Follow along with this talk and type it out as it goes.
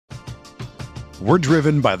We're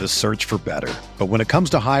driven by the search for better. But when it comes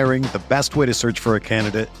to hiring, the best way to search for a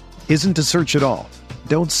candidate isn't to search at all.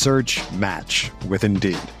 Don't search, match with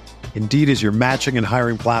Indeed. Indeed is your matching and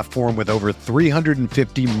hiring platform with over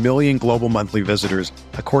 350 million global monthly visitors,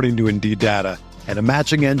 according to Indeed data, and a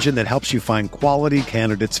matching engine that helps you find quality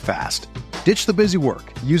candidates fast. Ditch the busy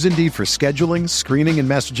work. Use Indeed for scheduling, screening, and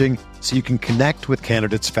messaging so you can connect with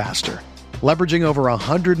candidates faster. Leveraging over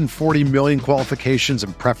 140 million qualifications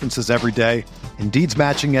and preferences every day, Indeed's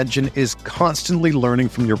matching engine is constantly learning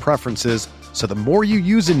from your preferences, so the more you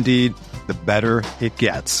use Indeed, the better it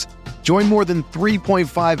gets. Join more than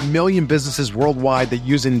 3.5 million businesses worldwide that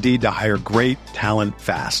use Indeed to hire great talent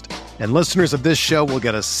fast. And listeners of this show will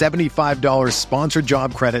get a $75 sponsored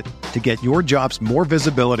job credit to get your jobs more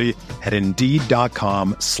visibility at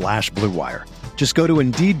Indeed.com/Blue Wire. Just go to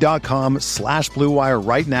Indeed.com/Blue Wire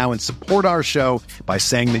right now and support our show by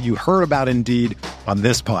saying that you heard about Indeed on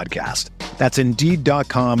this podcast. That's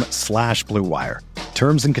Indeed.com/Blue Wire.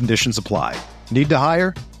 Terms and conditions apply. Need to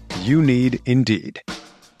hire? You need Indeed.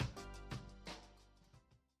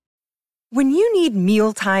 When you need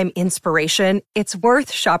mealtime inspiration, it's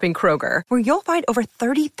worth shopping Kroger, where you'll find over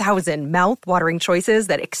 30,000 mouth-watering choices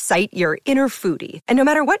that excite your inner foodie. And no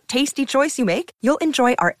matter what tasty choice you make, you'll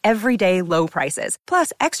enjoy our everyday low prices,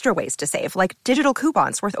 plus extra ways to save, like digital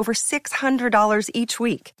coupons worth over $600 each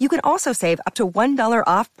week. You can also save up to $1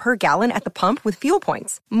 off per gallon at the pump with fuel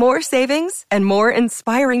points. More savings and more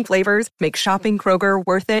inspiring flavors make shopping Kroger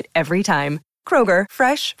worth it every time. Kroger,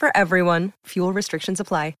 fresh for everyone. Fuel restrictions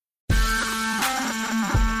apply.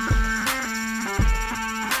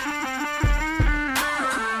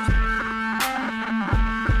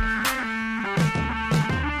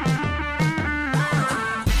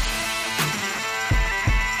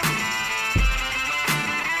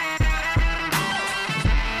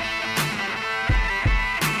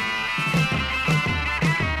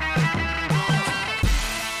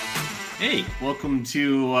 Hey, welcome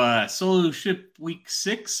to Solo Ship Week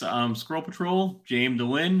 6, Squirrel Patrol, James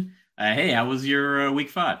DeWin. Hey, how was your Week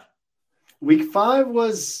 5? Week 5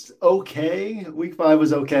 was okay. It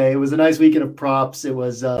was a nice weekend of props. It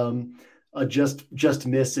was a just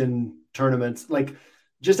miss in tournaments, like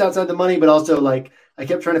just outside the money, but also like I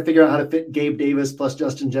kept trying to figure out how to fit Gabe Davis plus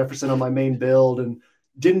Justin Jefferson on my main build and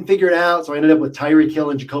didn't figure it out. So I ended up with Tyreek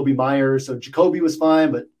Hill and Jacoby Myers. So Jacoby was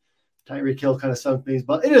fine, but Tyreek Hill kind of sunk me,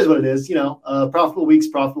 but it is what it is. Profitable week's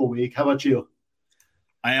profitable week. How about you?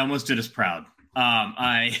 I almost did us proud.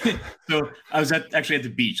 I was actually at the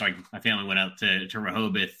beach. Like my family went out to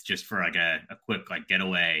Rehoboth just for like a quick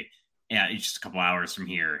getaway. Yeah, it's just a couple hours from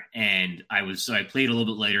here. And I played a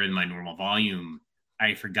little bit later than my normal volume. I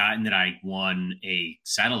had forgotten that I won a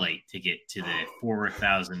satellite ticket to the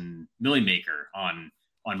 4,000 Millie Maker on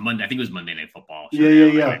Monday. I think it was Monday Night Football.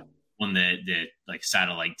 Yeah. Won the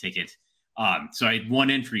satellite ticket. So I had one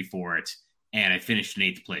entry for it and I finished in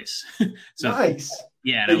 8th place. So nice.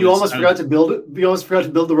 Yeah. And you almost forgot to build it. You almost forgot to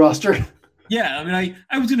build the roster. Yeah. I mean,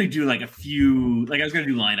 I was going to do like a few, like I was going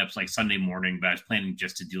to do lineups like Sunday morning, but I was planning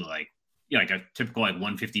just to do like a typical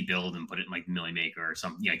 150 build and put it in like the Millie Maker or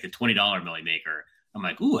something, like the $20 Millie Maker. I'm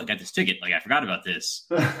like, ooh, I got this ticket. Like I forgot about this.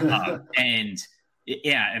 And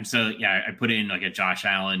so I put in like a Josh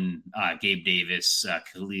Allen, Gabe Davis,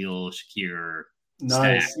 Khalil Shakir.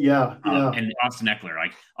 Nice. Stack, yeah. And Austin Eckler.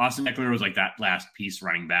 Like Austin Eckler was like that last piece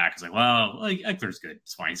running back. It's like, well, like Eckler's good.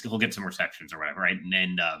 It's fine. He'll get some receptions or whatever, right? And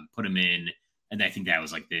then put him in. And I think that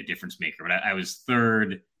was like the difference maker. But I was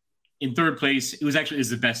in third place. It was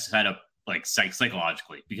the best setup like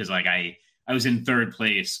psychologically because like I was in third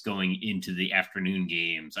place going into the afternoon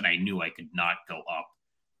games and I knew I could not go up.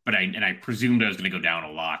 But I presumed I was going to go down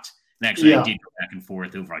a lot. And actually, I did go back and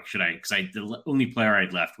forth over like, should I? Because the only player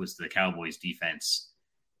I'd left was the Cowboys defense,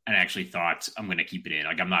 and I actually thought I'm going to keep it in.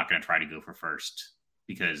 Like I'm not going to try to go for first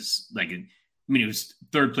because it was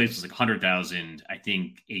third place was like 100,000. I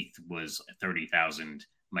think 8th was 30,000.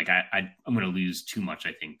 Like I'm going to lose too much.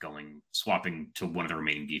 I think swapping to one of the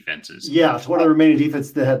remaining defenses. Yeah, it's one of the remaining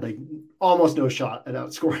defenses that had like almost no shot at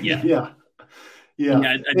outscoring. Yeah.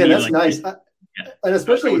 That's like, nice. And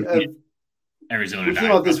especially Arizona. We came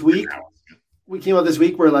out this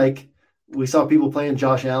week where like we saw people playing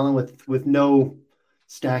Josh Allen with no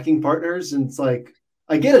stacking partners, and it's like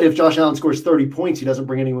I get it if Josh Allen scores 30 points, he doesn't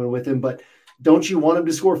bring anyone with him, but don't you want him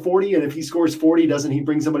to score 40? And if he scores 40, doesn't he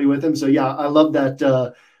bring somebody with him? So yeah, I love that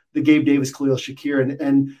the Gabe Davis, Khalil Shakir,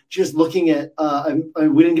 and just looking at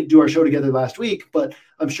we didn't get to do our show together last week, but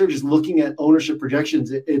I'm sure just looking at ownership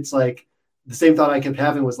projections, it's like the same thought I kept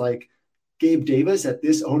having was like, Gabe Davis at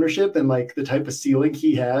this ownership and like the type of ceiling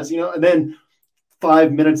he has, and then 3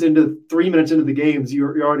 minutes into the games,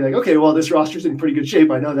 you're already like, okay, well, this roster's in pretty good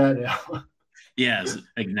shape. I know that now. Yeah, it's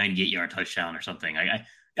like 98-yard touchdown or something.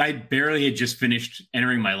 I barely had just finished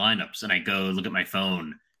entering my lineups, and I go look at my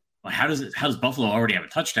phone. Well, how does Buffalo already have a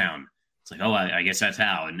touchdown? It's like, oh, I guess that's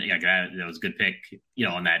how. And yeah, that was a good pick,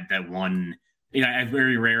 on that one. I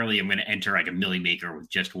very rarely am going to enter like a Millie Maker with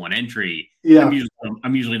just one entry. Yeah,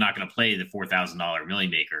 I'm usually not going to play the $4,000 Millie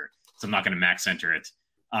Maker, so I'm not going to max enter it.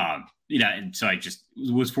 And so I just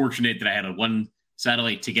was fortunate that I had a one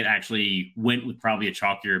satellite ticket. Actually went with probably a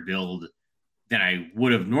chalkier build than I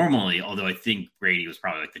would have normally. Although I think Brady was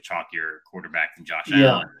probably like the chalkier quarterback than Josh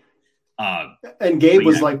Allen. And Gabe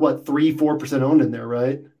was like what 3-4% owned in there,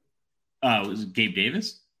 right? Was it Gabe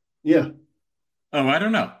Davis? Yeah. Oh, I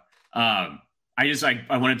don't know. I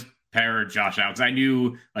wanted to pair Josh Allen because I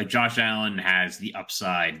knew like Josh Allen has the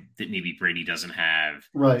upside that maybe Brady doesn't have.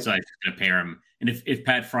 Right. So I was going to pair him. And if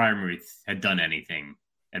Pat Freiermuth had done anything,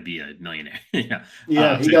 I'd be a millionaire. Yeah.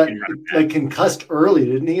 He got like concussed early,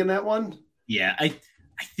 didn't he, in that one? Yeah. I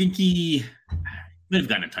think he might have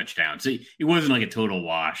gotten a touchdown. So it wasn't like a total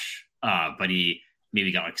wash, but he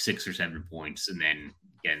maybe got like 6 or 7 points and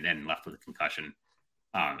then left with a concussion.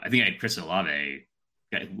 I think I had Chris Olave,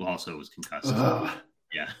 who also was concussed.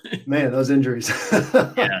 Yeah. Man, those injuries.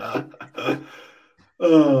 Yeah.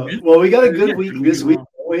 Well, we got a good week this week,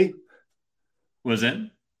 don't we? Was it?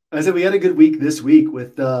 I said we had a good week this week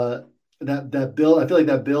with that Bill. I feel like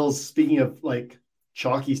that Bills, speaking of like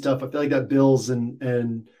chalky stuff, I feel like that Bills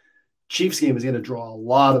and Chiefs game is going to draw a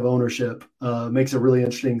lot of ownership. Makes a really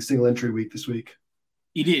interesting single entry week this week.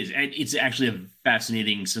 It is. It's actually a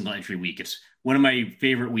fascinating single entry week. It's one of my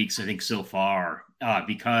favorite weeks, I think, so far,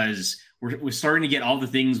 because we're starting to get all the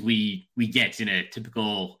things we get in a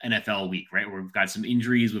typical NFL week, right? Where we've got some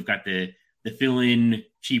injuries. We've got the fill-in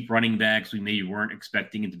cheap running backs we maybe weren't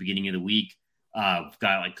expecting at the beginning of the week. We've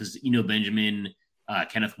got because Benjamin,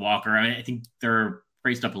 Kenneth Walker. I think they're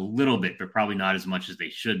priced up a little bit, but probably not as much as they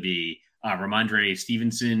should be. Ramondre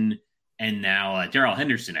Stevenson and now Darrell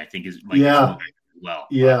Henderson, I think, is well.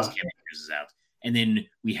 Yeah. Is out. And then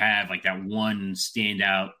we have like that one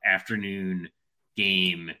standout afternoon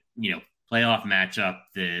game, playoff matchup,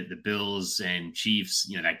 the Bills and Chiefs,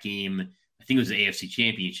 that game, I think it was the AFC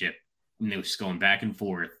Championship, and it was just going back and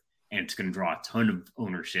forth, and it's going to draw a ton of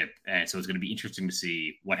ownership. And so it's going to be interesting to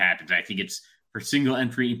see what happens. I think it's for single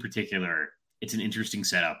entry in particular, it's an interesting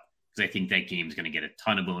setup because I think that game is going to get a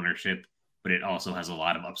ton of ownership, but it also has a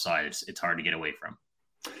lot of upside. It's hard to get away from.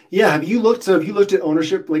 Yeah. Have you looked at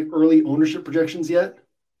ownership, like early ownership projections yet?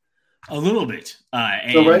 A little bit.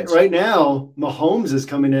 So right now, Mahomes is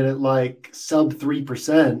coming in at like sub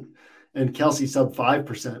 3% and Kelsey sub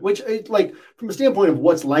 5%, which like from a standpoint of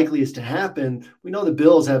what's likeliest to happen, we know the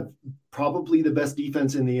Bills have probably the best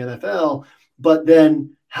defense in the NFL, but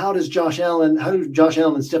then how do Josh Allen and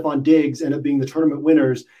Stephon Diggs end up being the tournament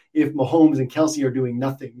winners if Mahomes and Kelsey are doing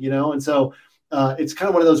nothing, And so it's kind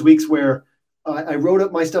of one of those weeks where I wrote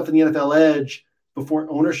up my stuff in the NFL Edge before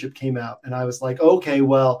ownership came out. And I was like, okay,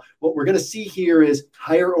 well, what we're going to see here is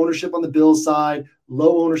higher ownership on the Bills side,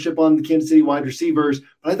 low ownership on the Kansas City wide receivers.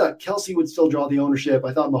 But I thought Kelsey would still draw the ownership.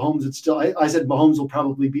 I thought Mahomes would still, I said Mahomes will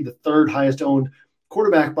probably be the third highest owned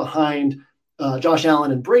quarterback behind Josh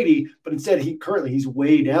Allen and Brady. But instead, he's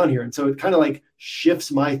way down here. And so it kind of like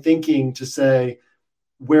shifts my thinking to say,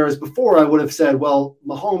 whereas before I would have said, well,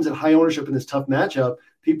 Mahomes at high ownership in this tough matchup,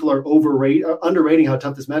 people are underrating how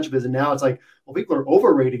tough this matchup is. And now it's like, well, people are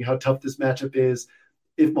overrating how tough this matchup is.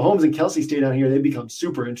 If Mahomes and Kelsey stay down here, they become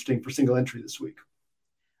super interesting for single entry this week.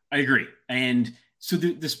 I agree. And so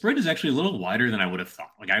the spread is actually a little wider than I would have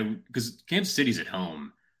thought. Because Kansas City's at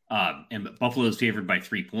home and Buffalo is favored by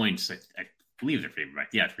 3 points. I believe they're favored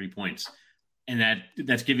by 3 points. And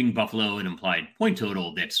that's giving Buffalo an implied point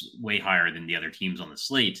total that's way higher than the other teams on the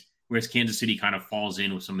slate. Whereas Kansas City kind of falls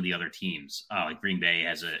in with some of the other teams. Like Green Bay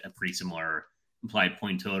has a pretty similar implied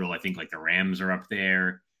point total. I think like the Rams are up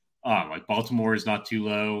there. Like Baltimore is not too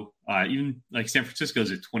low. Even like San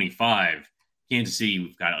Francisco's at 25. Kansas City,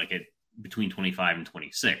 we've got like at between 25 and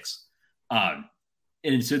 26.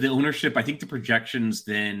 And so the ownership, I think the projections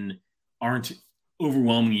then aren't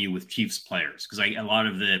overwhelming you with Chiefs players because a lot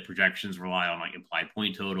of the projections rely on like implied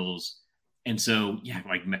point totals. And so,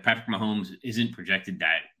 like Patrick Mahomes isn't projected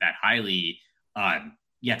that highly.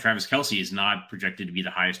 Travis Kelce is not projected to be the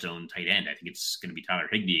highest owned tight end. I think it's going to be Tyler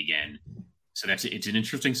Higbee again. So it's an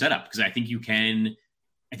interesting setup because I think you can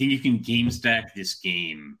game stack this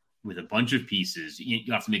game with a bunch of pieces.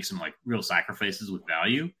 You have to make some like real sacrifices with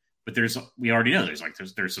value, but we already know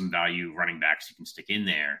there's some value running backs you can stick in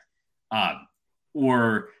there,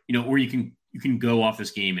 or you can go off this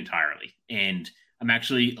game entirely. And I'm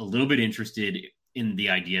actually a little bit interested in the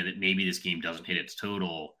idea that maybe this game doesn't hit its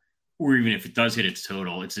total, or even if it does hit its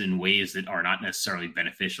total, it's in ways that are not necessarily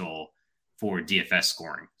beneficial for DFS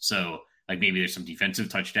scoring. So like maybe there's some defensive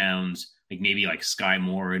touchdowns, like maybe like Sky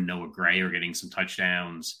Moore and Noah Gray are getting some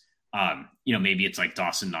touchdowns. Maybe it's like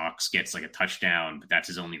Dawson Knox gets like a touchdown, but that's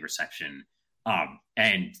his only reception.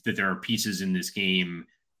 And that there are pieces in this game.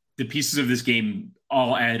 The pieces of this game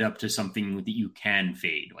all add up to something that you can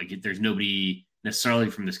fade. Like there's nobody necessarily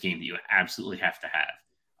from this game that you absolutely have to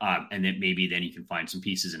have. And that maybe then you can find some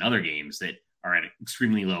pieces in other games that are at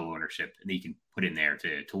extremely low ownership and that you can put in there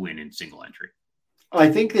to win in single entry. I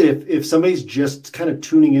think that if somebody's just kind of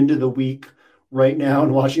tuning into the week right now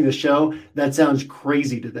and watching the show, that sounds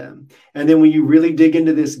crazy to them. And then when you really dig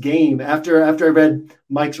into this game, after I read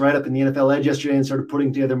Mike's write-up in the NFL Edge yesterday and started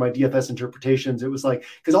putting together my DFS interpretations, it was like,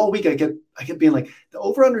 because all week I kept being like, the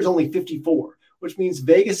over-under is only 54, which means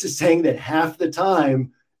Vegas is saying that half the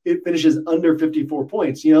time it finishes under 54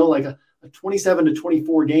 points. Like a 27 to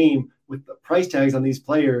 24 game with the price tags on these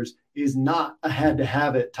players is not a had to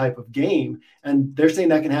have it type of game. And they're saying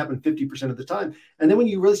that can happen 50% of the time. And then when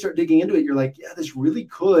you really start digging into it, you're like, yeah, this really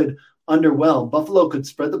could underwhelm. Buffalo could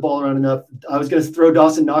spread the ball around enough. I was going to throw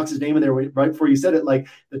Dawson Knox's name in there right before you said it. Like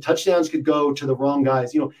the touchdowns could go to the wrong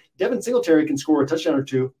guys. Devin Singletary can score a touchdown or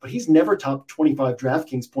two, but he's never topped 25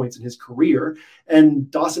 DraftKings points in his career.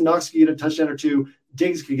 And Dawson Knox could get a touchdown or two.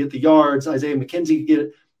 Diggs could get the yards. Isaiah McKenzie could get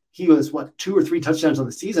it. He was 2 or 3 touchdowns on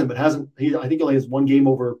the season, but I think he only has one game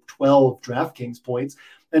over 12 DraftKings points.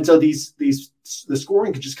 And so the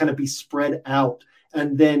scoring could just kind of be spread out.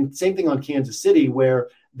 And then same thing on Kansas City, where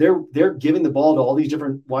they're giving the ball to all these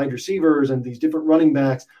different wide receivers and these different running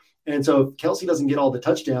backs. And so if Kelsey doesn't get all the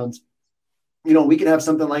touchdowns, we could have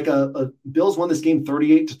something like a Bills won this game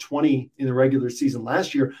 38-20 in the regular season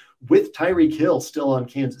last year with Tyreek Hill still on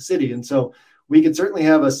Kansas City. And so we could certainly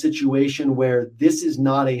have a situation where this is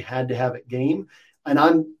not a had to have it game.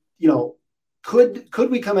 And could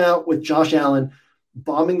we come out with Josh Allen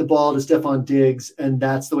bombing the ball to Stephon Diggs, and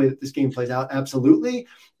that's the way that this game plays out? Absolutely.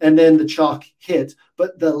 And then the chalk hits.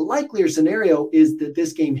 But the likelier scenario is that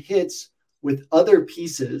this game hits with other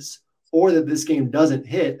pieces or that this game doesn't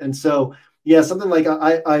hit. And so, yeah, something like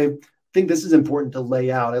I think this is important to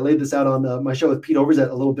lay out. I laid this out on my show with Pete Overzet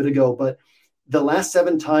a little bit ago, but the last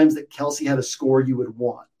 7 times that Kelsey had a score you would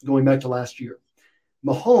want, going back to last year,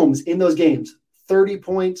 Mahomes in those games, 30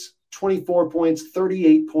 points, 24 points,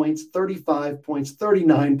 38 points, 35 points,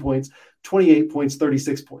 39 points, 28 points,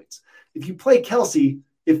 36 points. If you play Kelsey,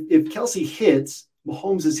 if Kelsey hits,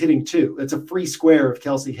 Mahomes is hitting too. That's a free square if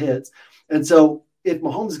Kelsey hits. And so if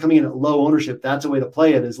Mahomes is coming in at low ownership, that's a way to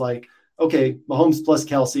play it, is like, okay, Mahomes plus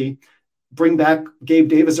Kelsey, bring back Gabe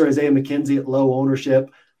Davis or Isaiah McKenzie at low ownership.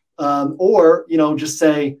 Or just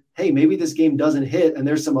say, hey, maybe this game doesn't hit, and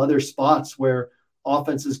there's some other spots where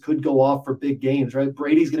offenses could go off for big games, right?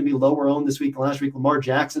 Brady's going to be lower owned this week than last week. Lamar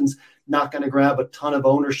Jackson's not going to grab a ton of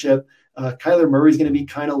ownership. Kyler Murray's going to be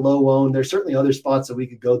kind of low owned. There's certainly other spots that we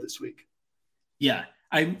could go this week. Yeah,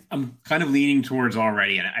 I'm kind of leaning towards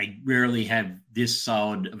already, and I rarely have this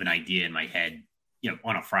solid of an idea in my head,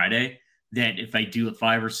 on a Friday, that if I do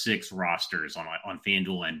 5 or 6 rosters on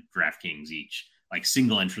FanDuel and DraftKings each, like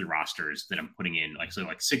single entry rosters that I'm putting in, like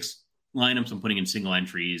 6 lineups I'm putting in single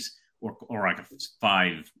entries, or like a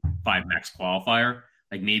 5 max qualifier.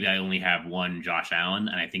 Like maybe I only have one Josh Allen,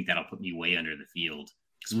 and I think that'll put me way under the field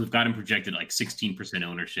because we've got him projected like 16%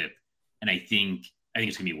 ownership, and I think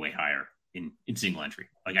it's gonna be way higher in single entry.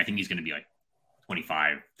 Like I think he's gonna be like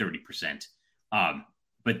 25-30%.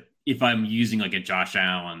 But if I'm using like a Josh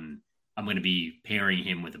Allen, I'm gonna be pairing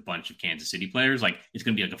him with a bunch of Kansas City players. Like it's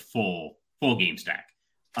gonna be like a full game stack.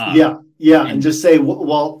 And just say,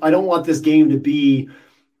 well, I don't want this game to be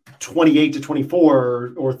 28-24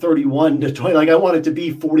 or 31-20. Like I want it to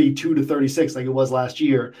be 42-36, like it was last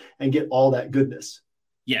year, and get all that goodness.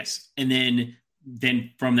 Yes, and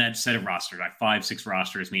then from that set of rosters, I have 5-6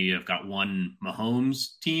 rosters. Maybe I've got one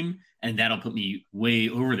Mahomes team, and that'll put me way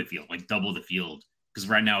over the field, like double the field. Because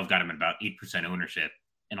right now I've got him at about 8% ownership,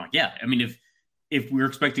 and if we're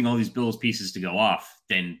expecting all these Bills pieces to go off,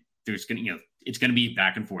 then there's it's going to be a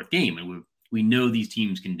back and forth game, and we know these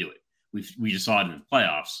teams can do it. We just saw it in the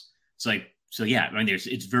playoffs.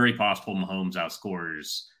 It's very possible Mahomes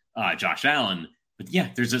outscores Josh Allen, but yeah,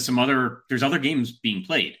 there's other games being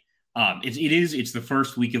played. It's the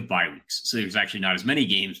first week of bye weeks, so there's actually not as many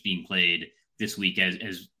games being played this week as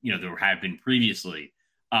there have been previously.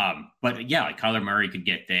 But yeah, like Kyler Murray could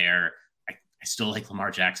get there. I still like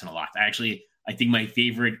Lamar Jackson a lot. I think my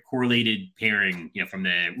favorite correlated pairing, from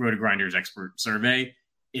the Roto Grinders expert survey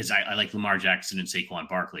is I like Lamar Jackson and Saquon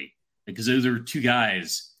Barkley. because those are two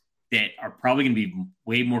guys that are probably going to be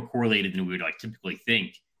way more correlated than we would like typically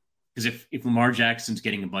think. Because if Lamar Jackson's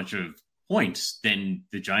getting a bunch of points, then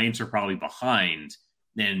the Giants are probably behind.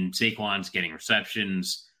 Then Saquon's getting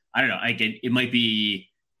receptions. I don't know. It might be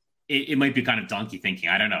kind of donkey thinking.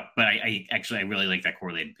 I don't know. But I really like that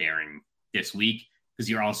correlated pairing this week, because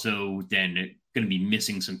you're also then going to be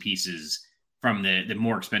missing some pieces from the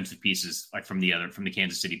more expensive pieces, like from the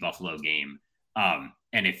Kansas City Buffalo game.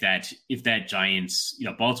 And if that Giants,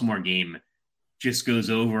 Baltimore game just goes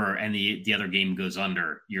over and the other game goes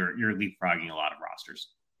under, you're leapfrogging a lot of rosters.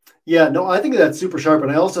 Yeah, no, I think that's super sharp.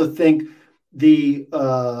 And I also think if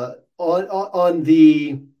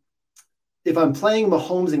I'm playing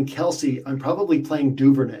Mahomes and Kelce, I'm probably playing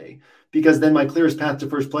Duvernay, because then my clearest path to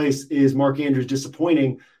first place is Mark Andrews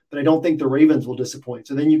disappointing, but I don't think the Ravens will disappoint.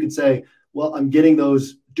 So then you could say, well, I'm getting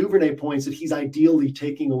those Duvernay points that he's ideally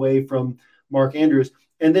taking away from Mark Andrews.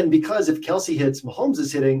 And then because if Kelce hits, Mahomes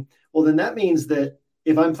is hitting, well, then that means that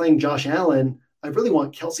if I'm playing Josh Allen, I really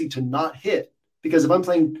want Kelce to not hit, because if I'm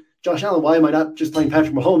playing Josh Allen, why am I not just playing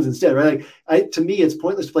Patrick Mahomes instead, right? To me, it's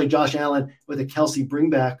pointless to play Josh Allen with a Kelce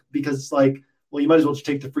bringback, because it's like, well, you might as well just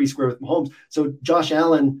take the free square with Mahomes. So Josh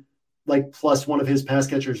Allen, like plus one of his pass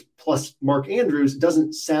catchers plus Mark Andrews,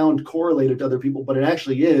 doesn't sound correlated to other people, but it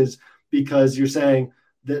actually is, because you're saying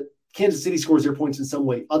that Kansas City scores their points in some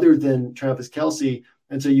way other than Travis Kelce.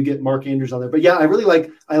 And so you get Mark Andrews on there. But yeah, I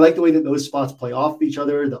like the way that those spots play off each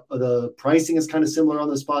other. The pricing is kind of similar on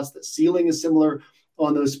those spots. The ceiling is similar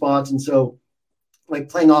on those spots. And so like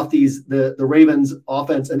playing off the Ravens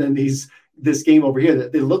offense and then this game over here,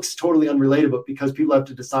 that it looks totally unrelated, but because people have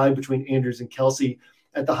to decide between Andrews and Kelce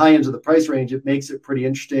at the high ends of the price range, it makes it pretty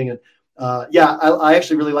interesting. And I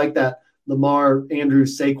actually really like that Lamar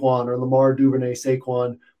Andrews Saquon, or Lamar Duvernay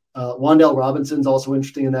Saquon. Wan'Dale Robinson's also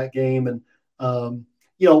interesting in that game. And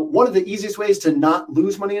one of the easiest ways to not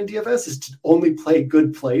lose money in DFS is to only play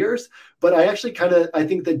good players. But I actually I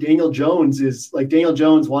think that Daniel Jones,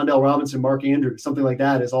 Wan'Dale Robinson, Mark Andrews, something like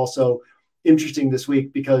that is also interesting this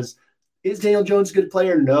week, because is Daniel Jones a good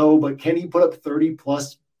player? No, but can he put up 30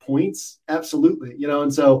 plus points? Absolutely.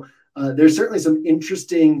 And so there's certainly some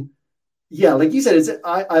interesting, like you said,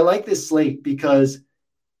 I like this slate because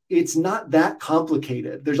it's not that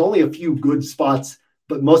complicated. There's only a few good spots,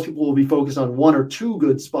 but most people will be focused on one or two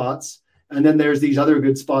good spots. And then there's these other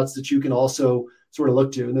good spots that you can also sort of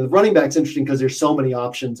look to. And the running back's interesting because there's so many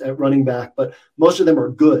options at running back, but most of them are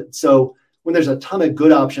good. So when there's a ton of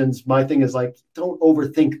good options, my thing is like, don't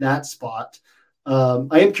overthink that spot.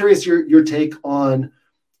 I am curious your take on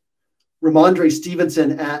Ramondre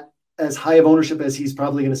Stevenson at as high of ownership as he's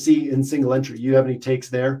probably going to see in single entry. You have any takes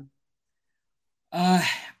there?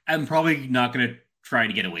 I'm probably not going to try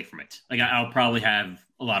to get away from it. Like I'll probably have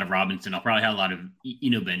a lot of Robinson. I'll probably have a lot of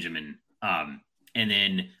Benjamin. And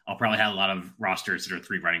then I'll probably have a lot of rosters that are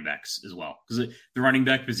 3 running backs as well, because the running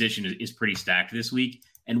back position is pretty stacked this week.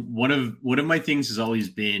 And one of my things has always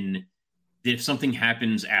been that if something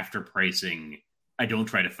happens after pricing, I don't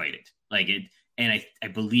try to fight it. Like it, and I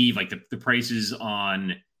believe like the prices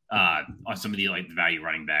on some of the like the value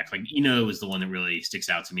running backs, like Eno is the one that really sticks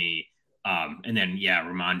out to me. And then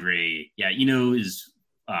Ramondre, Eno is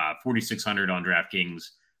 4,600 on DraftKings.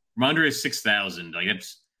 Ramondre is 6,000. Like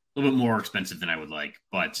that's a little bit more expensive than I would like,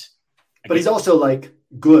 but he's also like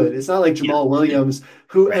good. It's not like Jamal Williams,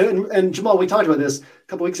 who right. and Jamal, we talked about this a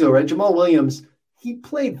couple weeks ago, right? Jamal Williams, he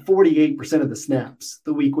played 48% of the snaps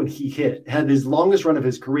the week when he had his longest run of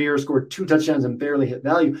his career, scored 2 touchdowns and barely hit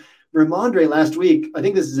value. Ramondre last week, I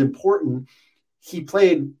think this is important. He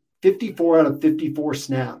played 54 out of 54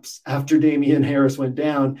 snaps after Damian Harris went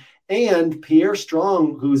down. And Pierre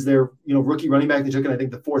Strong, who's their rookie running back they took in, I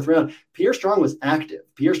think, the 4th round, Pierre Strong was active.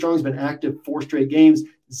 Pierre Strong's been active 4 straight games,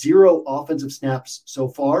 0 offensive snaps so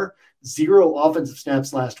far, 0 offensive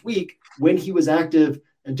snaps last week when he was active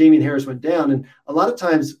and Damian Harris went down. And a lot of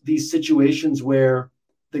times these situations where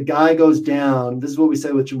the guy goes down, this is what we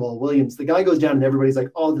said with Jamal Williams, the guy goes down and everybody's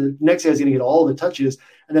like, oh, the next guy's going to get all the touches.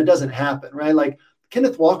 And that doesn't happen, right? Like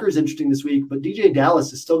Kenneth Walker is interesting this week, but DJ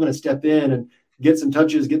Dallas is still going to step in and get some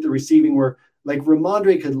touches, get the receiving work. Like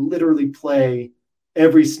Ramondre could literally play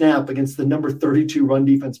every snap against the number 32 run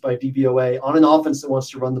defense by DVOA on an offense that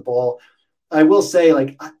wants to run the ball. I will say,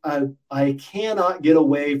 like, I cannot get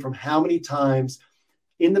away from how many times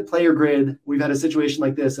in the player grid we've had a situation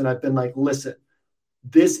like this, and I've been like, listen,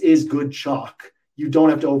 this is good chalk. You don't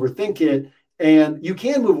have to overthink it, and you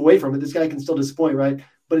can move away from it. This guy can still disappoint, right?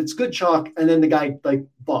 But it's good chalk, and then the guy like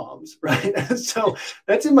bombs, right? So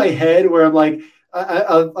that's in my head where I'm like,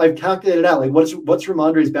 I've calculated out like what's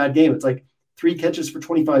Ramondre's bad game. It's like 3 catches for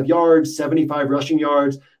 25 yards, 75 rushing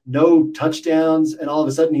yards, no touchdowns. And all of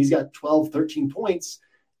a sudden he's got 12, 13 points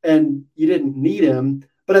and you didn't need him.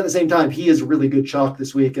 But at the same time, he is really good chalk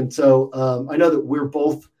this week. And so I know that we're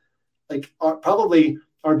both probably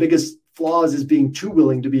our biggest flaws is being too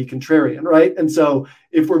willing to be contrarian, right? And so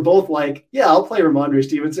if we're both like, yeah, I'll play Ramondre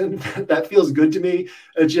Stevenson, that feels good to me.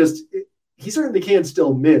 It's just, he certainly can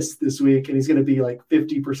still miss this week, and he's going to be like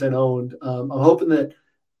 50% owned. I'm hoping that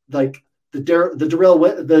like the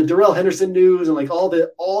Darrell Henderson news and like all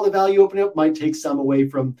the value opening up might take some away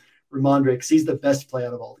from Ramondre because he's the best play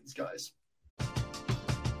out of all these guys.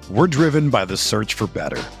 We're driven by the search for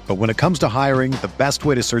better. But when it comes to hiring, the best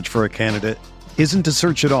way to search for a candidate isn't to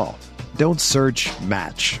search at all. Don't search,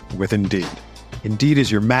 match with Indeed. Indeed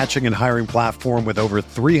is your matching and hiring platform with over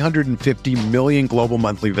 350 million global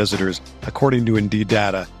monthly visitors, according to Indeed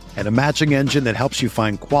data, and a matching engine that helps you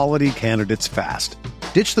find quality candidates fast.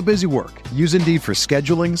 Ditch the busy work. Use Indeed for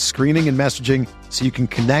scheduling, screening, and messaging so you can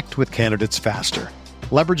connect with candidates faster.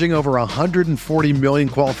 Leveraging over 140 million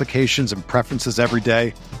qualifications and preferences every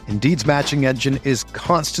day, Indeed's matching engine is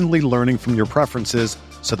constantly learning from your preferences,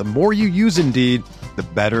 so the more you use Indeed, the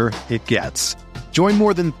better it gets. Join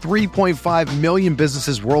more than 3.5 million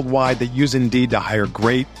businesses worldwide that use Indeed to hire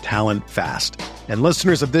great talent fast. And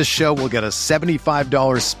listeners of this show will get a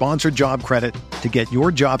 $75 sponsored job credit to get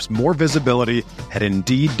your jobs more visibility at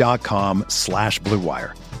Indeed.com/Blue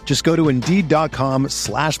Wire. Just go to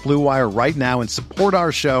Indeed.com/Blue Wire right now and support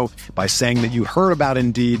our show by saying that you heard about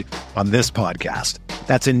Indeed on this podcast.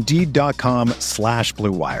 That's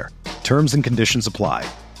Indeed.com/Blue Wire. Terms and conditions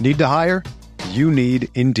apply. Need to hire? You need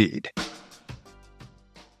Indeed.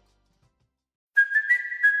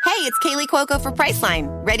 Hey, it's Kaylee Cuoco for Priceline.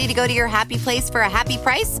 Ready to go to your happy place for a happy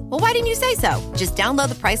price? Well, why didn't you say so? Just download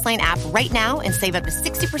the Priceline app right now and save up to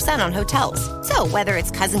 60% on hotels. So whether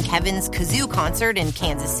it's Cousin Kevin's Kazoo Concert in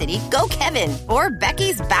Kansas City, go Kevin, or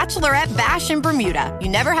Becky's Bachelorette Bash in Bermuda, you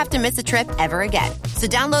never have to miss a trip ever again. So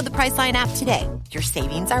download the Priceline app today. Your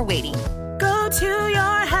savings are waiting. Go to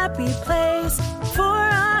your happy place for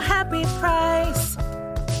a happy price.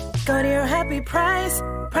 Go to your happy price,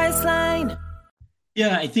 Priceline.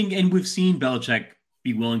 Yeah, I think, and we've seen Belichick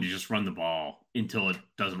be willing to just run the ball until it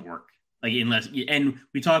doesn't work. Like, unless, and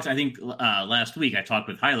we talked, I think last week, I talked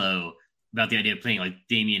with Hilo about the idea of playing like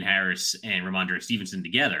Damian Harris and Ramondre Stevenson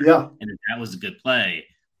together. Yeah. And that was a good play.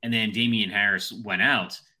 And then Damian Harris went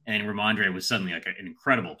out, and Ramondre was suddenly like an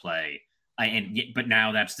incredible play. But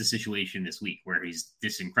now that's the situation this week where he's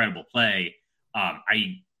this incredible play.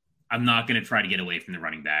 I'm not going to try to get away from the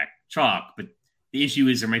running back chalk, but the issue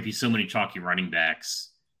is there might be so many chalky running backs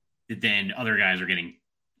that then other guys are getting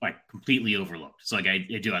like completely overlooked. So like I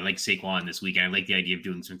like Saquon this week, and I like the idea of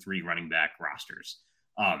doing some 3 running back rosters.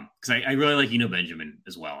 Because I really like Eno Benjamin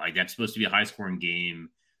as well. Like that's supposed to be a high scoring game.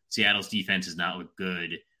 Seattle's defense has not looked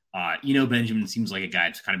good. Eno Benjamin seems like a guy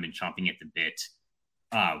that's kind of been chomping at the bit.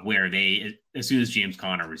 Where they, as soon as James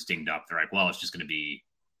Conner was dinged up, they're like, well, it's just going to be,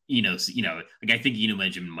 like I think Eno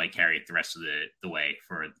Benjamin might carry it the rest of the way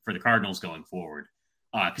for the Cardinals going forward,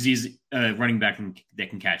 because he's a running back that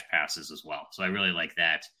can catch passes as well. So I really like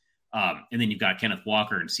that. And then you've got Kenneth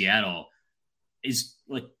Walker in Seattle. Is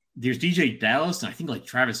like there's DJ Dallas, and I think like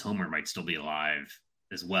Travis Homer might still be alive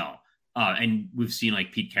as well. And we've seen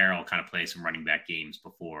like Pete Carroll kind of play some running back games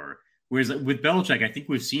before. Whereas with Belichick, I think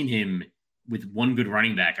we've seen him with one good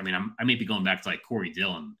running back. I mean, I may be going back to like Corey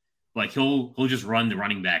Dillon, but like he'll just run the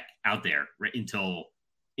running back out there right until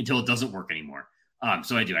it doesn't work anymore.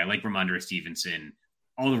 So I like Ramondre Stevenson.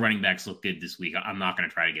 All the running backs look good this week. I'm not going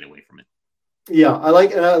to try to get away from it. Yeah, I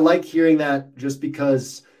like hearing that, just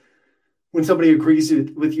because when somebody agrees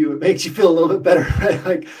with you, it makes you feel a little bit better,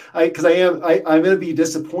 right? Because I'm going to be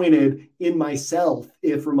disappointed in myself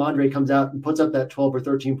if Ramondre comes out and puts up that 12 or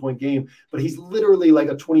 13 point game, but he's literally like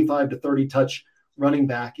a 25 to 30 touch running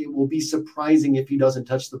back. It will be surprising if he doesn't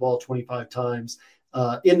touch the ball 25 times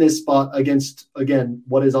in this spot against, again,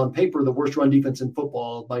 what is on paper the worst run defense in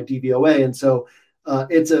football by DVOA. And so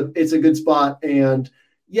it's a good spot. And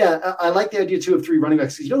yeah, I like the idea too of 3 running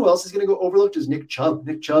backs. You know who else is going to go overlooked is Nick Chubb.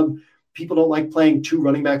 Nick Chubb. People don't like playing 2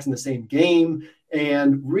 running backs in the same game.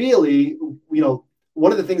 And really,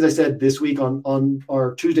 one of the things I said this week on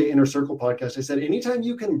our Tuesday Inner Circle podcast, I said, anytime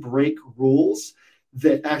you can break rules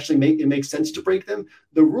that actually make sense to break them,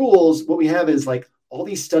 the rules, what we have is like all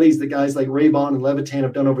these studies that guys like Raybon and Levitan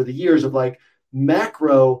have done over the years of like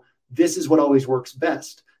macro, this is what always works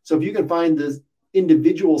best. So if you can find the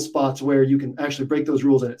individual spots where you can actually break those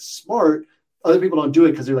rules and it's smart, other people don't do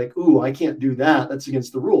it because they're like, ooh, I can't do that. That's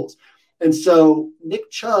against the rules. And so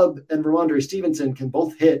Nick Chubb and Ramondre Stevenson can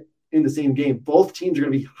both hit in the same game. Both teams are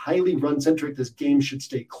going to be highly run-centric. This game should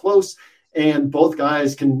stay close, and both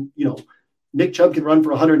guys can, Nick Chubb can run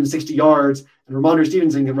for 160 yards, and Ramondre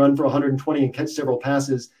Stevenson can run for 120 and catch several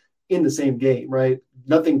passes in the same game, right?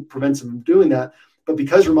 Nothing prevents him from doing that. But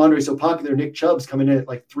because Ramondre is so popular, Nick Chubb's coming in at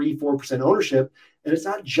like 3-4% ownership. And it's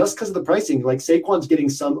not just because of the pricing. Like Saquon's getting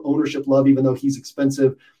some ownership love, even though he's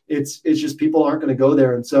expensive. It's just people aren't going to go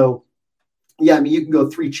there. And so, yeah, I mean, you can go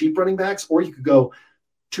 3 cheap running backs, or you could go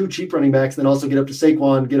 2 cheap running backs, and then also get up to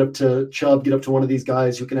Saquon, get up to Chubb, get up to one of these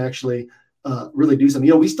guys who can actually really do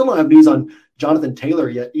something. We still don't have news on Jonathan Taylor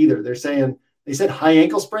yet either. They said high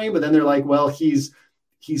ankle sprain, but then they're like, well, he's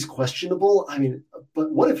questionable. I mean,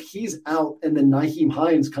 but what if he's out and then Nyheim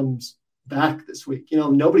Hines comes back this week?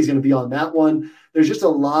 Nobody's going to be on that one. There's just a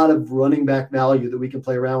lot of running back value that we can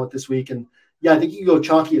play around with this week. And yeah, I think you can go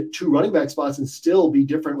chalky at 2 running back spots and still be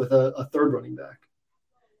different with a third running back.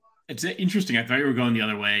 It's interesting. I thought you were going the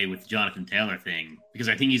other way with the Jonathan Taylor thing, because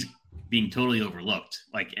I think he's being totally overlooked.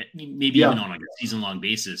 Like maybe even on like a season-long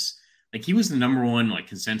basis. Like he was the number 1 like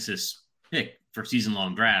consensus pick for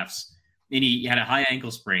season-long drafts, and he had a high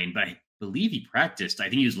ankle sprain, but I believe he practiced. I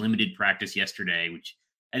think he was limited practice yesterday, which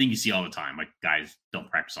I think you see all the time. Like guys don't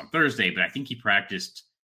practice on Thursday, but I think he practiced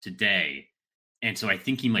today. And so I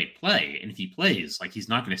think he might play. And if he plays, like he's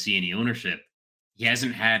not going to see any ownership. He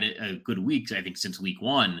hasn't had a good week, I think, since week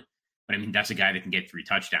 1. But I mean, that's a guy that can get 3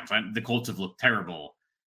 touchdowns. The Colts have looked terrible.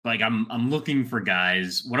 But like I'm looking for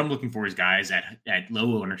guys. What I'm looking for is guys at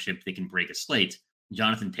low ownership that can break a slate.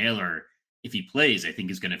 Jonathan Taylor, if he plays, I think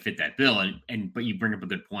is going to fit that bill. But you bring up a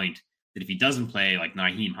good point that if he doesn't play like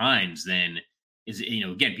Nyheim Hines, then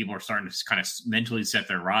again, people are starting to kind of mentally set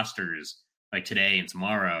their rosters like today and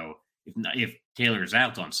tomorrow. If Taylor's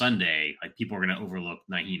out on Sunday, like people are going to overlook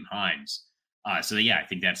Nyheim Hines. So yeah, I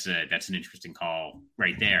think that's an interesting call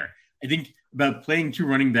right there. I think about playing 2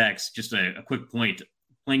 running backs, just a quick point,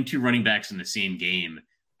 playing 2 running backs in the same game.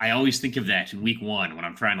 I always think of that in week 1 when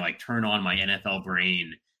I'm trying to like turn on my NFL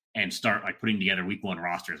brain and start like putting together week 1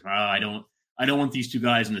 rosters. I don't want these 2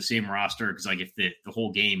 guys in the same roster, because like if the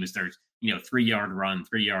whole game is there's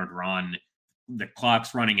 3-yard run, the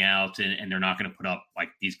clock's running out and they're not going to put up like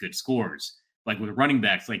these good scores. Like with running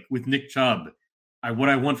backs, like with Nick Chubb, what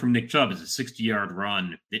I want from Nick Chubb is a 60-yard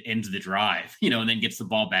run that ends the drive, and then gets the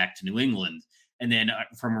ball back to New England. And then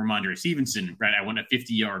from Ramondre Stevenson, right, I want a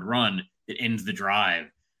 50-yard run that ends the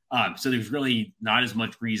drive. So there's really not as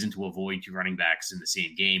much reason to avoid 2 running backs in the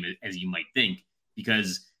same game as you might think,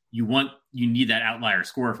 because you need that outlier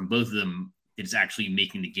score from both of them that's actually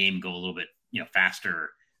making the game go a little bit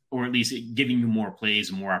faster, or at least giving you more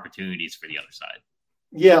plays and more opportunities for the other side.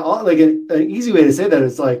 Yeah, like an easy way to say that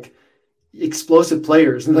is like explosive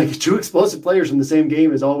players, and like 2 explosive players from the same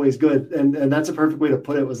game is always good. And that's a perfect way to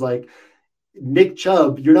put it. Was like Nick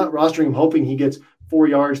Chubb, you're not rostering him hoping he gets 4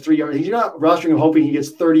 yards, 3 yards. You're not rostering him hoping he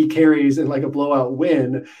gets 30 carries and like a blowout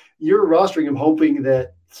win. You're rostering him hoping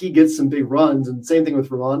that he gets some big runs. And same thing with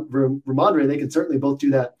Ramondre. They can certainly both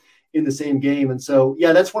do that in the same game. And so,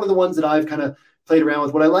 yeah, that's one of the ones that I've kind of played around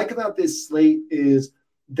with. What I like about this slate is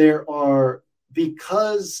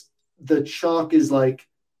because the chalk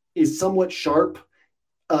is somewhat sharp,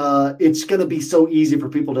 it's going to be so easy for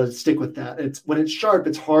people to stick with that. When it's sharp,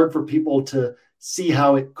 it's hard for people to see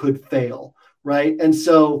how it could fail, right? And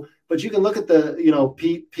so, but you can look at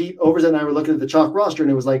Pete Overzet and I were looking at the chalk roster,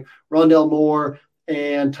 and it was like Rondale Moore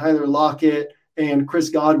and Tyler Lockett and Chris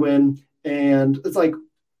Godwin. And it's like,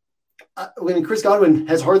 when Chris Godwin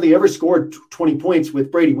has hardly ever scored 20 points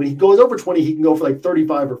with Brady. When he goes over 20, he can go for like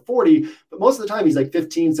 35 or 40, but most of the time he's like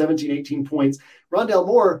 15, 17, 18 points. Rondale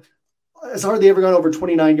Moore has hardly ever gone over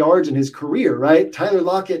 29 yards in his career, right? Tyler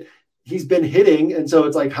Lockett, he's been hitting, and so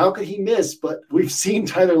it's like, how could he miss? But we've seen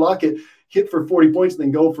Tyler Lockett hit for 40 points and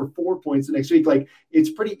then go for 4 points the next week. Like,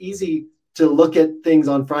 it's pretty easy to look at things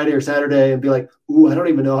on Friday or Saturday and be like, ooh, I don't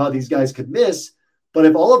even know how these guys could miss. But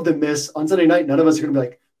if all of them miss on Sunday night, none of us are going to be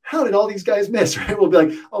like, how did all these guys miss? Right? We'll be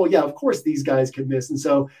like, oh yeah, of course these guys could miss. And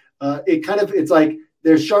so it's like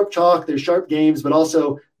there's sharp chalk, there's sharp games, but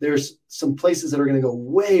also there's some places that are going to go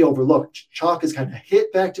way overlooked. Chalk is kind of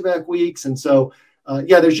hit back-to-back weeks. And so,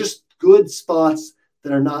 there's just good spots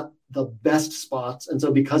that are not the best spots. And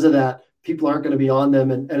so because of that, people aren't going to be on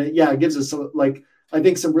them. And it gives us some, like, I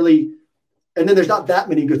think some really, and then there's not that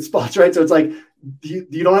many good spots, right? So it's like,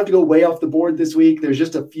 you don't have to go way off the board this week. There's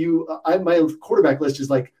just a few. My quarterback list is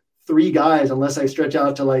like 3 guys, unless I stretch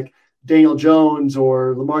out to like Daniel Jones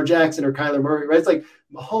or Lamar Jackson or Kyler Murray, right? It's like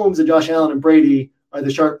Mahomes and Josh Allen and Brady are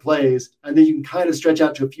the sharp plays. And then you can kind of stretch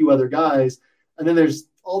out to a few other guys. And then there's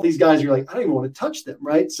all these guys you're like, I don't even want to touch them,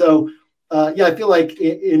 right? So, I feel like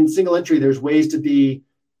in single entry, there's ways to be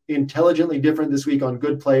intelligently different this week on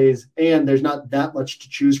good plays, and there's not that much to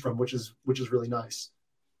choose from, which is really nice.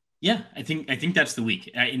 Yeah, I think that's the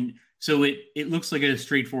week. And so it looks like a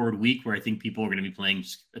straightforward week where I think people are going to be playing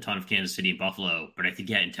a ton of Kansas City and Buffalo, but I think,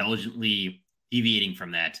 intelligently deviating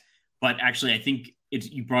from that. But actually, I think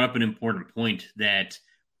you brought up an important point that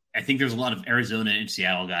I think there's a lot of Arizona and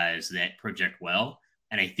Seattle guys that project well.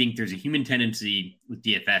 And I think there's a human tendency with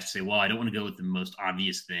DFS to say, well, I don't want to go with the most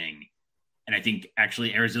obvious thing. And I think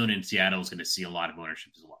actually Arizona and Seattle is going to see a lot of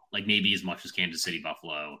ownership as well, like maybe as much as Kansas City,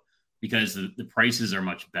 Buffalo, because the prices are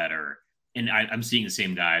much better. And I'm seeing the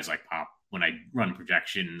same guys like pop when I run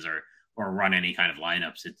projections or run any kind of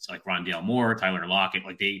lineups. It's like Rondale Moore, Tyler Lockett,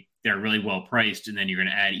 like they're really well priced. And then you're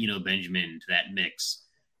going to add Eno Benjamin to that mix.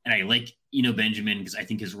 And I like Eno Benjamin because I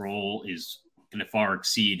think his role is going to far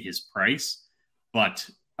exceed his price. But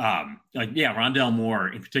Rondale Moore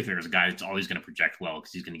in particular is a guy that's always going to project well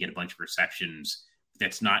because he's going to get a bunch of receptions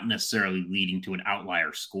that's not necessarily leading to an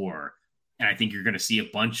outlier score. And I think you're going to see a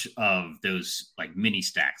bunch of those like mini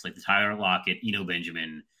stacks, like the Tyler Lockett, Eno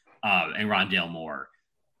Benjamin, and Rondale Moore.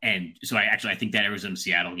 And so I think that Arizona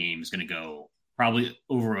Seattle game is going to go probably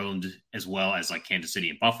over-owned as well as like Kansas City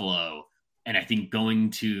and Buffalo. And I think going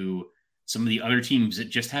to some of the other teams that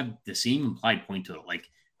just have the same implied point total, like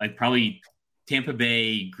probably Tampa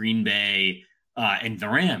Bay, Green Bay, and the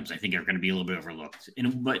Rams, I think are going to be a little bit overlooked.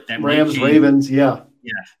 But that Ravens, yeah,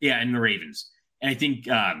 and the Ravens. And I think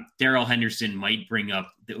Darrell Henderson might bring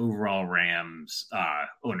up the overall Rams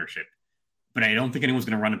ownership, but I don't think anyone's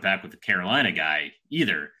going to run it back with the Carolina guy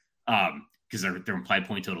either, because their implied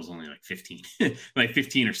point total is only like 15, like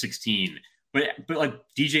 15 or 16. But like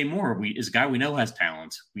DJ Moore is a guy we know has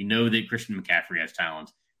talent. We know that Christian McCaffrey has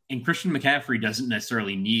talent. And Christian McCaffrey doesn't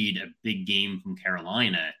necessarily need a big game from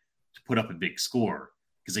Carolina to put up a big score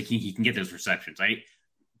because like he can get those receptions.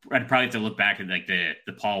 I'd probably have to look back at like the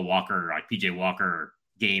Paul Walker, like PJ Walker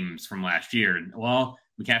games from last year. And well,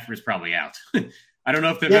 McCaffrey is probably out. I don't know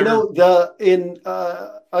if they've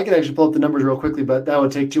I can actually pull up the numbers real quickly, but that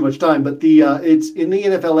would take too much time. But it's in the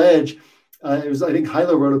NFL Edge. It was, I think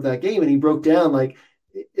Hilo wrote up that game and he broke down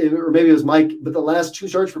or maybe it was Mike, but the last two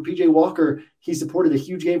starts for PJ Walker, he supported a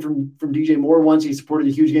huge game from DJ Moore once. He supported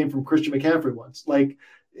a huge game from Christian McCaffrey once.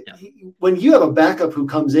 When you have a backup who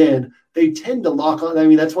comes in, they tend to lock on. I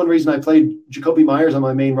mean, that's one reason I played Jacoby Myers on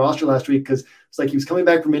my main roster last week, because it's like he was coming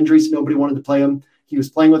back from injury, so nobody wanted to play him. He was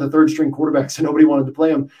playing with a third string quarterback, so nobody wanted to play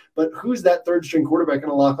him. But who's that third string quarterback going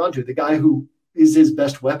to lock onto? The guy who is his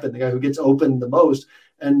best weapon, the guy who gets open the most.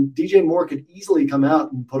 And DJ Moore could easily come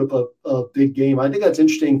out and put up a big game. I think that's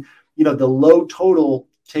interesting. The low total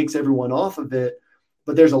takes everyone off of it,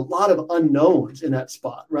 but there's a lot of unknowns in that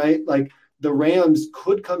spot, right? Like the Rams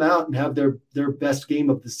could come out and have their best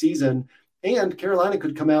game of the season, and Carolina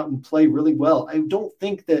could come out and play really well. I don't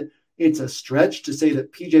think that it's a stretch to say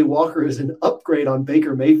that PJ Walker is an upgrade on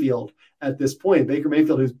Baker Mayfield at this point. Baker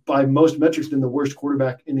Mayfield, who's by most metrics been the worst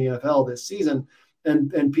quarterback in the NFL this season.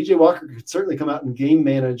 And PJ Walker could certainly come out and game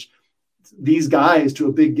manage these guys to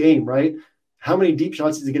a big game, right? How many deep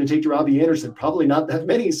shots is he going to take to Robbie Anderson? Probably not that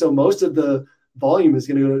many. So most of the volume is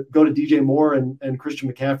going to go to DJ Moore and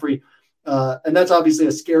Christian McCaffrey. And that's obviously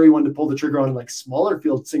a scary one to pull the trigger on, like smaller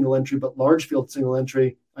field single entry, but large field single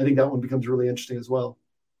entry. I think that one becomes really interesting as well.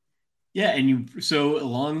 Yeah. And so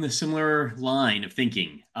along the similar line of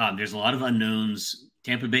thinking, there's a lot of unknowns.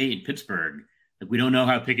 Tampa Bay and Pittsburgh. Like we don't know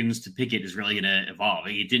how Pickens to Pickett is really going to evolve.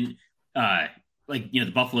 Like it didn't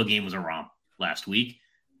the Buffalo game was a romp last week.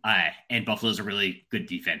 And Buffalo's a really good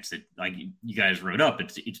defense that like you guys wrote up.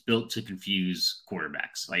 It's built to confuse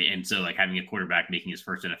quarterbacks. And so having a quarterback making his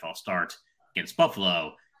first NFL start against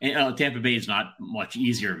Buffalo and Tampa Bay is not much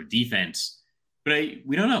easier of a defense, but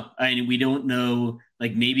we don't know. We don't know,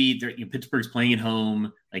 like maybe Pittsburgh's playing at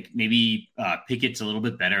home. Like maybe Pickett's a little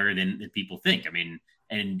bit better than people think.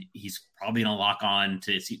 And he's probably going to lock on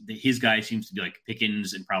to his guy seems to be like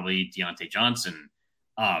Pickens and probably Deontay Johnson.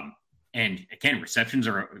 And again, receptions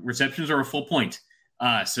are a full point.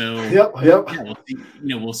 So yep.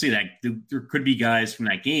 Yeah, we'll see that there could be guys from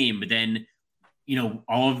that game, but then,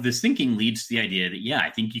 all of this thinking leads to the idea that, I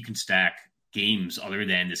think you can stack games other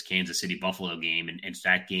than this Kansas City Buffalo game and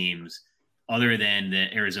stack games other than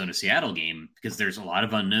the Arizona Seattle game, because there's a lot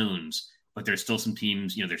of unknowns, but there's still some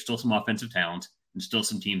teams, there's still some offensive talent and still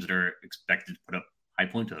some teams that are expected to put up high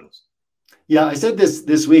point totals. Yeah. I said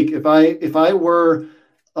this week, if I were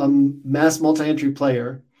a mass multi-entry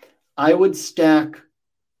player, I would stack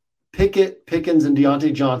Pickett, Pickens, and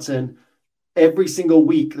Deontay Johnson every single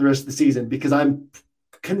week the rest of the season, because I'm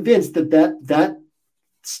convinced that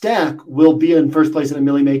stack will be in first place in a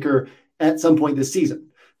Millie Maker at some point this season.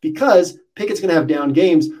 because Pickett's going to have down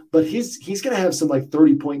games, but he's going to have some like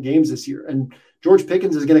 30-point games this year. And George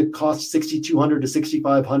Pickens is going to cost 6,200 to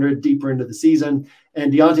 6,500 deeper into the season.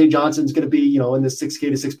 And Deontay Johnson's going to be, in the 6K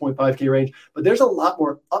to 6.5K range. But there's a lot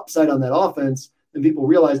more upside on that offense than people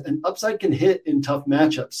realize. And upside can hit in tough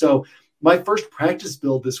matchups. So my first practice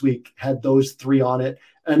build this week had those three on it.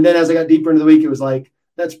 And then as I got deeper into the week, it was like,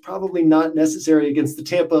 that's probably not necessary against the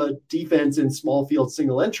Tampa defense in small field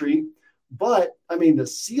single entry. But I mean, the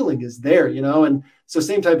ceiling is there, and so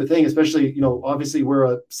same type of thing, especially, obviously we're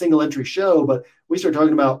a single entry show, but we start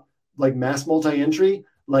talking about like mass multi-entry,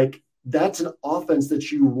 like that's an offense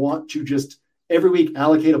that you want to just every week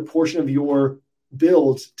allocate a portion of your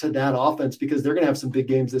build to that offense because they're going to have some big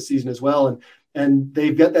games this season as well. And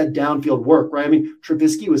they've got that downfield work, right? I mean,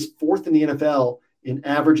 Trubisky was 4th in the NFL in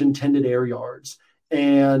average intended air yards.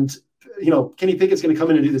 And Kenny Pickett's going to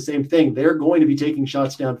come in and do the same thing. They're going to be taking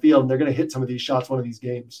shots downfield, and they're going to hit some of these shots one of these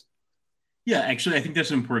games. Yeah, actually, I think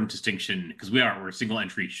that's an important distinction because we're a single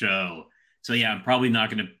entry show. So yeah, I'm probably not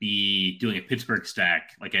going to be doing a Pittsburgh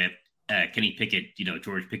stack like a Kenny Pickett,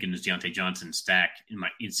 George Pickens, Deontay Johnson stack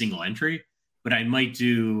in single entry. But I might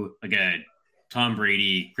do like a Tom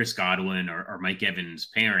Brady, Chris Godwin, or Mike Evans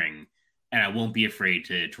pairing, and I won't be afraid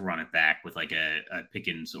to run it back with like a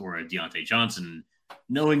Pickens or a Deontay Johnson,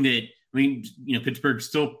 knowing that. I mean, Pittsburgh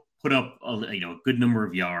still put up a good number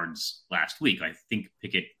of yards last week. I think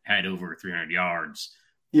Pickett had over 300 yards.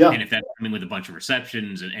 Yeah. And if that's coming with a bunch of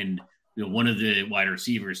receptions and one of the wide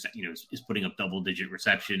receivers, is putting up double-digit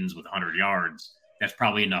receptions with 100 yards, that's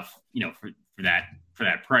probably enough, for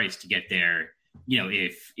that price to get there.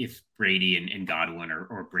 If Brady and Godwin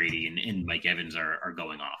or Brady and Mike Evans are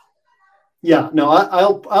going off. Yeah, no,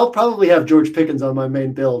 I'll probably have George Pickens on my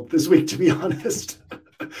main build this week, to be honest.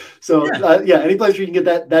 So any place where you can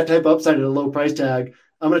get that type of upside at a low price tag,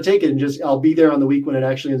 I'm going to take it and I'll be there on the week when it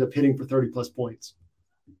actually ends up hitting for 30 plus points.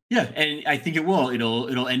 Yeah. And I think it will,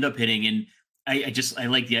 it'll end up hitting. And I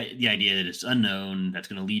like the idea that it's unknown. That's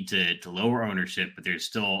going to lead to lower ownership, but there's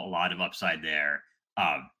still a lot of upside there.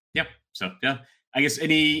 So I guess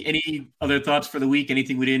any other thoughts for the week?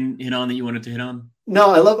 Anything we didn't hit on that you wanted to hit on?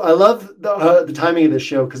 No, I love the timing of this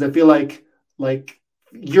show. Cause I feel like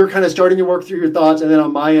you're kind of starting to work through your thoughts. And then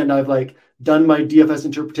on my end, I've like done my DFS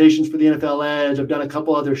interpretations for the NFL Edge. I've done a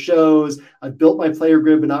couple other shows. I've built my player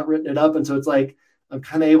grid, but not written it up. And so it's like, I'm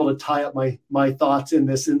kind of able to tie up my thoughts in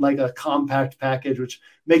this in like a compact package, which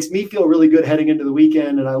makes me feel really good heading into the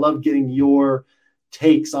weekend. And I love getting your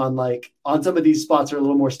takes on some of these spots are a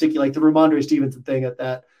little more sticky, like the Ramondre Stevenson thing at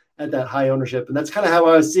that high ownership. And that's kind of how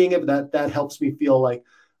I was seeing it. But that helps me feel like,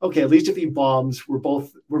 okay, at least if he bombs, we're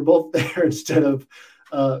both there instead of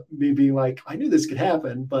me being like, I knew this could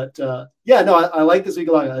happen. But I like this week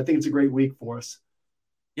a lot. I think it's a great week for us.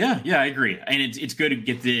 Yeah, I agree. And it's good to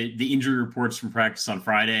get the injury reports from practice on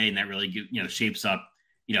Friday, and that really shapes up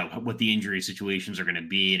what the injury situations are going to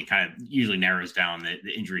be, and it kind of usually narrows down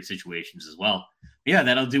the injury situations as well. But yeah,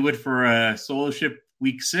 that'll do it for Solo Ship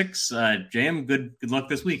Week 6. Jam, good luck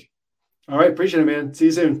this week. All right, appreciate it, man. See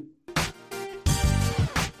you soon.